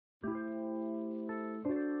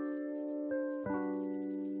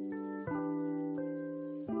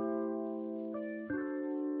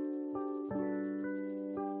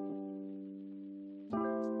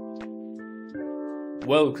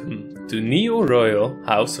Welcome to Neo Royal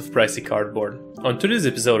House of Pricey Cardboard. On today's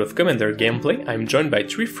episode of Commander Gameplay, I'm joined by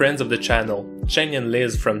three friends of the channel, Shane and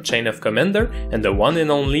Liz from Chain of Commander and the one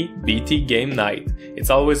and only BT Gamenight. It's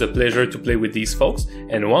always a pleasure to play with these folks,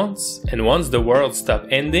 and once the world stops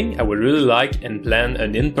ending, I would really like and plan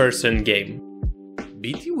an in-person game.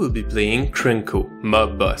 BT will be playing Krenko,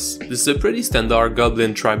 Mob Boss. This is a pretty standard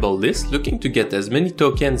goblin tribal list looking to get as many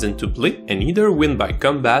tokens into play and either win by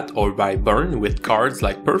combat or by burn with cards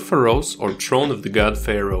like Perforos or Throne of the God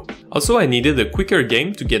Pharaoh. Also, I needed a quicker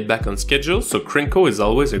game to get back on schedule, so Krenko is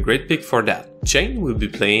always a great pick for that. Chain will be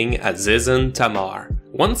playing Hazezon Tamar.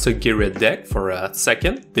 Once a Ghired deck for a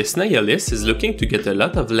second, this Naya list is looking to get a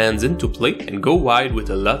lot of lands into play and go wide with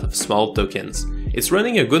a lot of small tokens. It's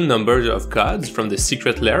running a good number of gods from the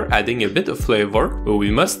secret lair, adding a bit of flavor, but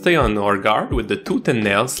we must stay on our guard with the tooth and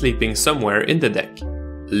nail sleeping somewhere in the deck.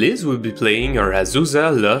 Liz will be playing her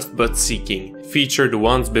Azusa Lost But Seeking. Featured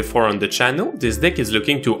once before on the channel, this deck is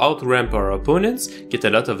looking to outramp our opponents, get a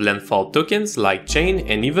lot of landfall tokens like Chain,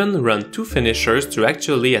 and even run two finishers to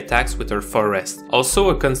actually attacks with her forest. Also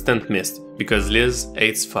a constant miss, because Liz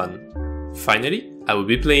hates fun. Finally, I will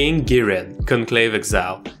be playing Ghired, Conclave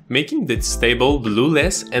Exile, making the stable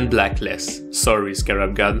blueless and blackless. Sorry,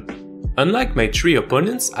 Scarab God. Unlike my three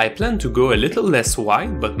opponents, I plan to go a little less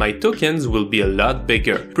wide, but my tokens will be a lot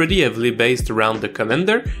bigger. Pretty heavily based around the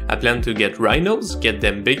commander, I plan to get rhinos, get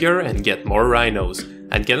them bigger and get more rhinos.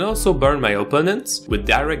 And can also burn my opponents with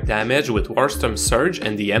direct damage with Warstorm Surge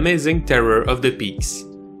and the amazing Terror of the Peaks.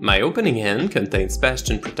 My opening hand contains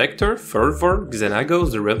Bastion Protector, Fervor, Xenagos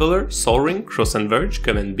the Reveler, Sol Ring, Cross and Verge,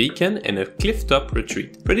 Command Beacon, and a Clifftop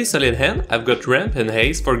Retreat. Pretty solid hand. I've got Ramp and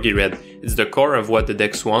Haze for Ghired. It's the core of what the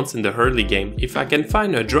deck wants in the early game. If I can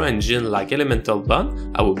find a draw engine like Elemental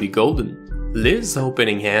Bond, I will be golden. Liz's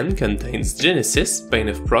opening hand contains Genesis, Pain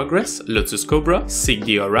of Progress, Lotus Cobra, Seek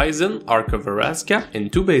the Horizon, Arc of Araska,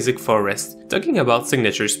 and two basic forests. Talking about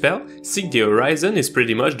signature spell, Seek the Horizon is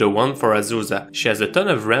pretty much the one for Azusa. She has a ton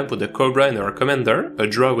of ramp with the Cobra in her commander, a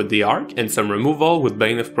draw with the Arc, and some removal with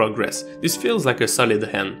Bane of Progress. This feels like a solid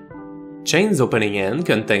hand. Chain's opening hand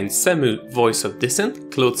contains Samu, Voice of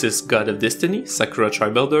Dissent, Clotis, God of Destiny, Sakura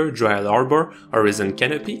Tribuilder, Dryad Arbor, Horizon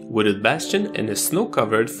Canopy, Wooded Bastion, and a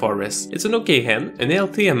snow-covered forest. It's an okay hand, an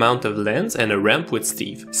healthy amount of lands, and a ramp with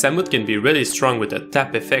Steve. Samut can be really strong with a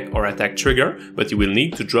tap effect or attack trigger, but you will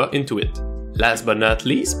need to draw into it. Last but not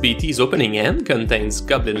least, BT's opening hand contains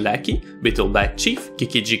Goblin Lackey, Beetleback Chief,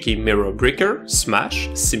 Kikijiki Mirror Breaker, Smash,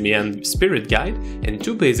 Simian Spirit Guide, and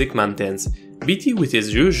two basic mountains. BT with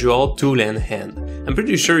his usual two-land hand. I'm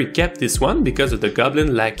pretty sure he kept this one because of the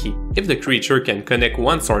Goblin Lackey. If the creature can connect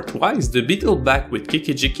once or twice, the Beetleback with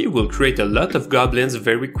Kikijiki will create a lot of goblins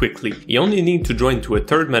very quickly. You only need to draw into a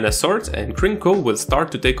third mana sword and Krenko will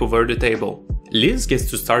start to take over the table. Liz gets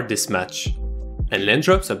to start this match. And land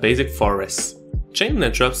drops a basic forest. Chain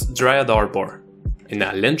land drops Dryad Arbor. And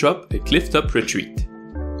now land drop a Clifftop Retreat.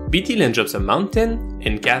 BT land drops a mountain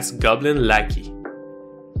and casts Goblin Lackey.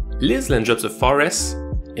 Liz land drops a forest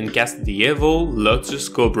and casts the evil Lotus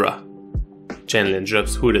Cobra. Chain land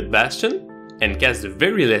drops Hooded Bastion and casts the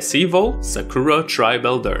very less evil Sakura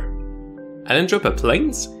Tribuilder. I land drop a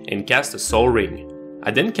Plains and cast a Sol Ring.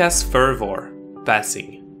 I then cast Fervor,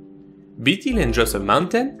 passing. BT land drops a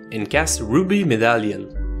mountain and casts Ruby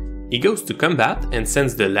Medallion. He goes to combat and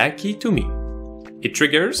sends the Lackey to me. It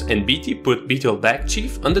triggers and BT put Beetleback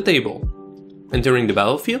Chief on the table. Entering the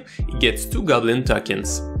battlefield, he gets two Goblin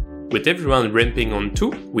tokens. With everyone ramping on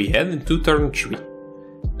 2, we head into turn 3.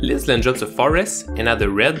 Liz land drops a forest and add a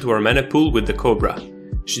red to her mana pool with the Cobra.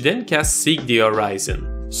 She then casts Seek the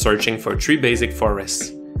Horizon, searching for 3 basic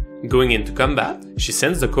forests. Going into combat, she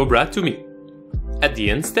sends the Cobra to me. At the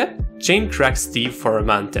end step, Chain cracks Steve for a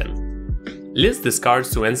mountain. Liz discards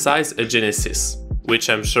to endsize a Genesis, which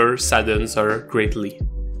I'm sure saddens her greatly.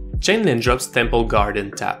 Chain land drops Temple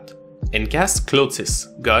Garden tapped, and casts Clotis,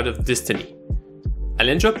 God of Destiny. I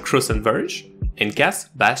land drop Cross and Verge, and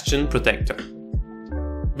cast Bastion Protector.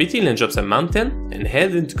 BT land drops a mountain and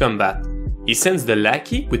head into combat. He sends the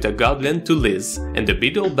Lackey with a Goblin to Liz, and the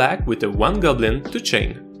Beetleback with a 1 Goblin to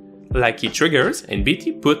Chain. Lackey triggers, and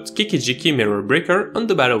BT puts Kikijiki Mirror Breaker on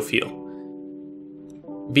the battlefield.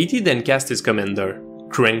 BT then casts his commander,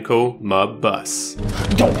 Krenko Mob Boss.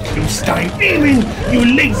 Don't you start aiming,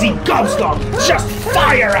 you lazy gobstop! Just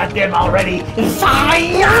fire at them already!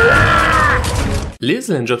 Fire! Liz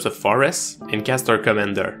land drops a forest and casts her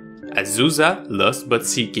commander, Azusa Lost But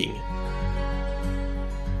Seeking.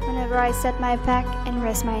 Whenever I set my pack and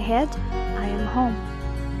rest my head, I am home.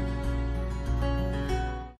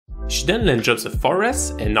 She then land drops a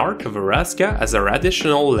forest and Arc of Araska as her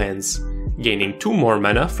additional lands. gaining 2 more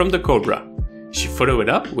mana from the Cobra. She followed it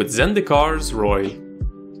up with Zendekar's Roil.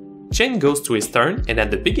 Chain goes to his turn, and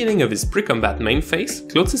at the beginning of his pre-combat main phase,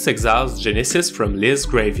 Clotis exiles Genesis from Liz's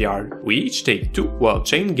graveyard. We each take 2 while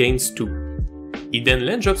Chain gains 2. He then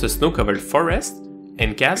land drops a snow-covered forest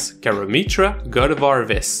and casts Karamitra, God of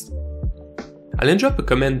Harvest. I land drop a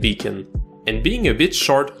command beacon, and being a bit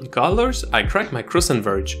short on colors, I crack my Cross and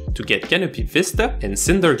Verge to get Canopy Vista and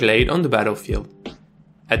Cinderglade on the battlefield.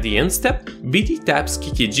 At the end step, BT taps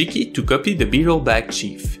Kiki-Jiki to copy the Beetlebag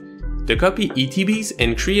Chief. The copy ETBs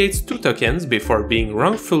and creates 2 tokens before being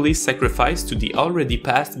wrongfully sacrificed to the already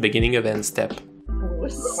past beginning of end step.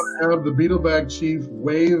 Have the Beetlebag Chief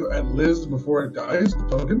wave at Liz before it dies, the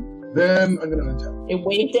token. Then I'm gonna attack. It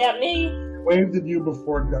waved at me? It waved at you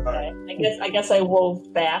before it died. Okay. I guess I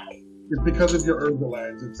wove back. It's because of your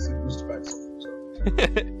Urbalands, it respects it. So.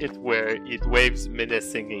 It waves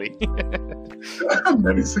menacingly.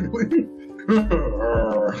 Menacingly.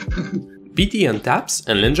 BT untaps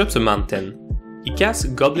and land drops a mountain. He casts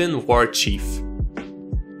Goblin War Chief.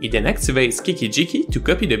 He then activates Kiki-Jiki to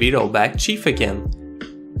copy the Beetlebag Chief again.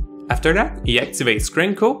 After that, he activates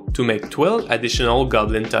Krenko to make 12 additional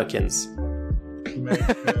Goblin tokens. We're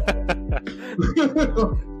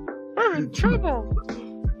in trouble!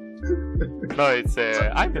 No, it's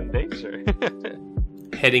I'm in danger.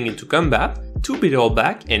 Heading into combat, 2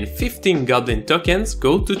 Beetlebag and 15 Goblin tokens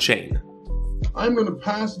go to Chain. I'm going to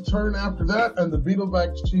pass the turn after that, and the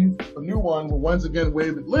Beetlebag Chief, a new one, will once again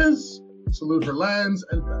wave at Liz, salute her lands,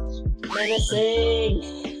 and pass.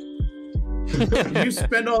 Menacing! Did you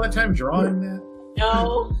spend all that time drawing that?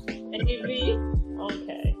 No. Maybe?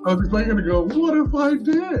 Okay. I was going to go, what if I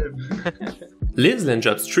did? Liz then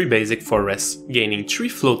drops 3 basic forests, gaining 3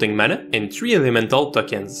 floating mana and 3 elemental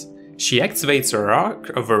tokens. She activates her Arc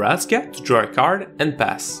of Veraska to draw a card and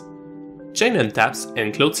pass. Chain untaps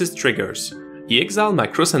and Clotis triggers. He exiles my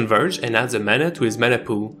Cross and Verge and adds a mana to his mana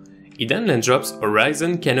pool. He then land drops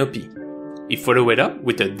Horizon Canopy. He follows it up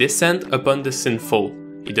with a Descent upon the Sinful.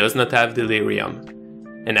 He does not have Delirium.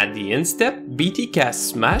 And at the end step, BT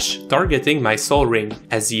casts Smash, targeting my Soul Ring,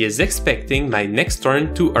 as he is expecting my next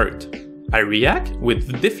turn to Earth. I react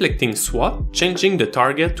with Deflecting Swat, changing the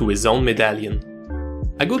target to his own medallion.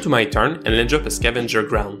 I go to my turn and land drop a Scavenger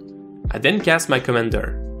Ground. I then cast my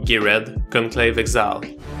commander, Ghired, Conclave Exile.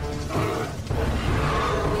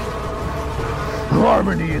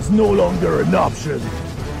 Harmony is no longer an option.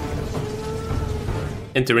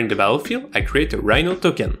 Entering the battlefield, I create a Rhino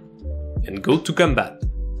token and go to combat.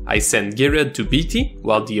 I send Ghired to BT,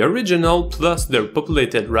 while the original plus their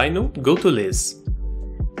populated Rhino go to Liz.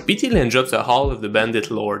 BT land drops a Hall of the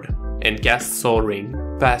Bandit Lord and casts Soul Ring,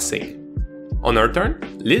 passing. On her turn,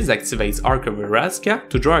 Liz activates Arc of Veraska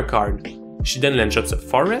to draw a card. She then land drops a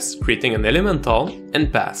forest, creating an elemental,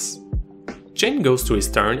 and pass. Chain goes to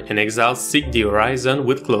his turn and exiles Seek the Horizon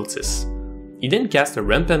with Clotis. He then casts a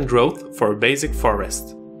Rampant Growth for a basic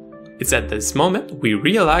forest. It's at this moment we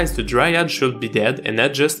realize the Dryad should be dead and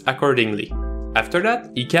adjust accordingly. After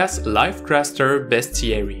that, he casts Lifecaster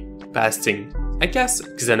Bestiary, passing. I cast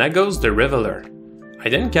Xenagos the Reveler. I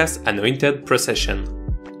then cast Anointed Procession.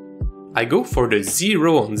 I go for the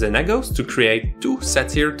 0 on Xenagos to create 2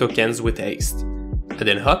 Satyr tokens with haste. I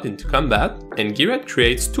then hop into combat, and Ghired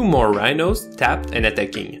creates 2 more Rhinos tapped and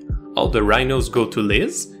attacking. All the Rhinos go to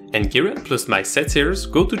Liz, and Ghired plus my Satyrs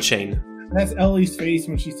go to Chain. That's Ellie's face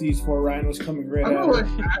when she sees 4 Rhinos coming right at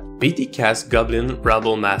her. BT casts Goblin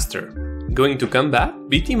Rabble Master. Going to combat,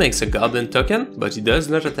 BT makes a Goblin token, but he does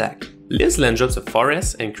not attack. Liz land drops a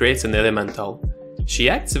forest and creates an elemental. She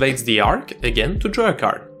activates the Arc again to draw a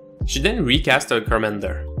card. She then recasts her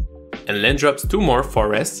commander, and land drops 2 more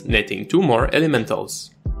forests, netting 2 more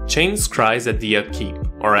elementals. Chain scries at the upkeep,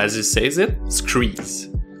 or as he says it, screes.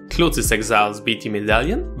 Clotis exiles BT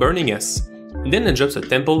Medallion, burning us. Then land drops a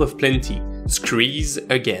Temple of Plenty, screes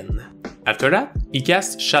again. After that, he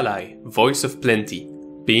casts Shalai, Voice of Plenty,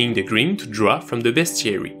 paying the green to draw from the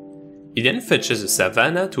Bestiary. He then fetches a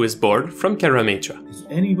Savannah to his board from Karamitra. Is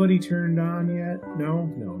anybody turned on yet? No,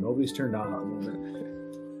 nobody's turned on at the moment.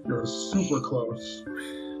 You're super close.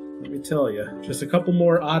 Let me tell you, just a couple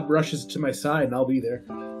more odd brushes to my side and I'll be there.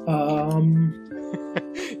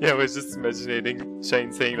 Yeah, I was just imagining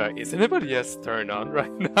Shane saying like, is anybody else turned on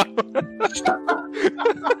right now?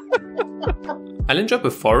 I land drop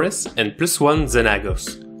a forest and +1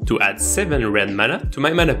 Xenagos. To add 7 red mana to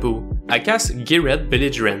my mana pool, I cast Ghired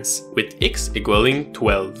Belligerence with X equaling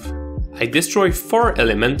 12. I destroy 4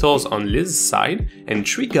 elementals on Liz's side and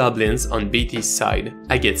 3 goblins on BT's side.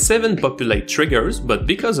 I get 7 populate triggers, but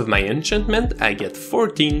because of my enchantment, I get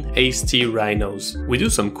 14 hasty rhinos. We do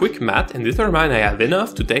some quick math and determine I have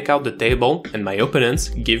enough to take out the table, and my opponents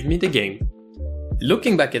give me the game.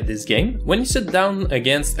 Looking back at this game, when you sit down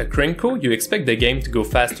against a Krenko, you expect the game to go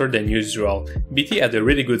faster than usual. BT had a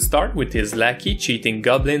really good start with his lackey cheating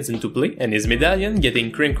goblins into play and his medallion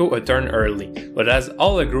getting Krenko a turn early. But as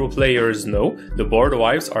all aggro players know, the board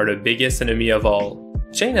wipes are the biggest enemy of all.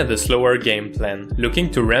 Shane had a slower game plan,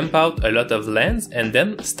 looking to ramp out a lot of lands and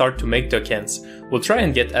then start to make tokens. We'll try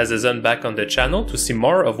and get Hazezon back on the channel to see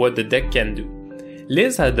more of what the deck can do.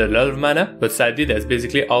 Liz had a lot of mana, but sadly that's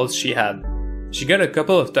basically all she had. She got a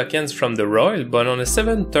couple of tokens from the Royal, but on a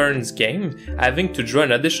 7 turns game, having to draw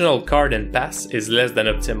an additional card and pass is less than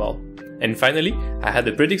optimal. And finally, I had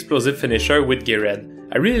a pretty explosive finisher with Ghired.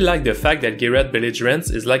 I really like the fact that Ghired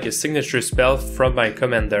Belligerence is like a signature spell from my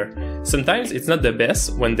commander. Sometimes it's not the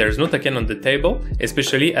best when there's no token on the table,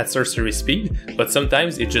 especially at sorcery speed, but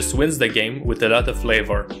sometimes it just wins the game with a lot of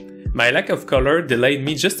flavor. My lack of color delayed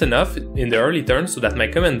me just enough in the early turn so that my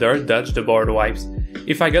commander dodged the board wipes.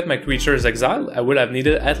 If I got my creatures exiled, I would have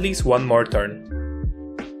needed at least one more turn.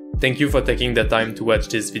 Thank you for taking the time to watch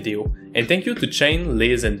this video, and thank you to Shane,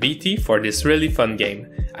 Liz and BT for this really fun game.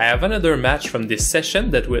 I have another match from this session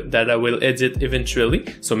that I will edit eventually,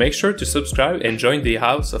 so make sure to subscribe and join the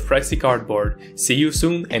House of Pricey Cardboard. See you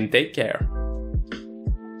soon and take care.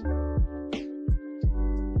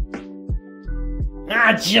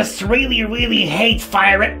 I just really hate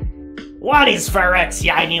Fire. What is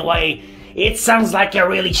Phyrexia anyway? It sounds like a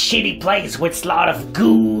really shitty place with a lot of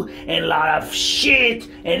goo and a lot of shit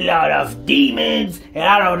and a lot of demons, and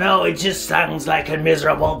I don't know, it just sounds like a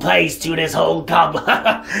miserable place to this whole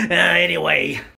anyway.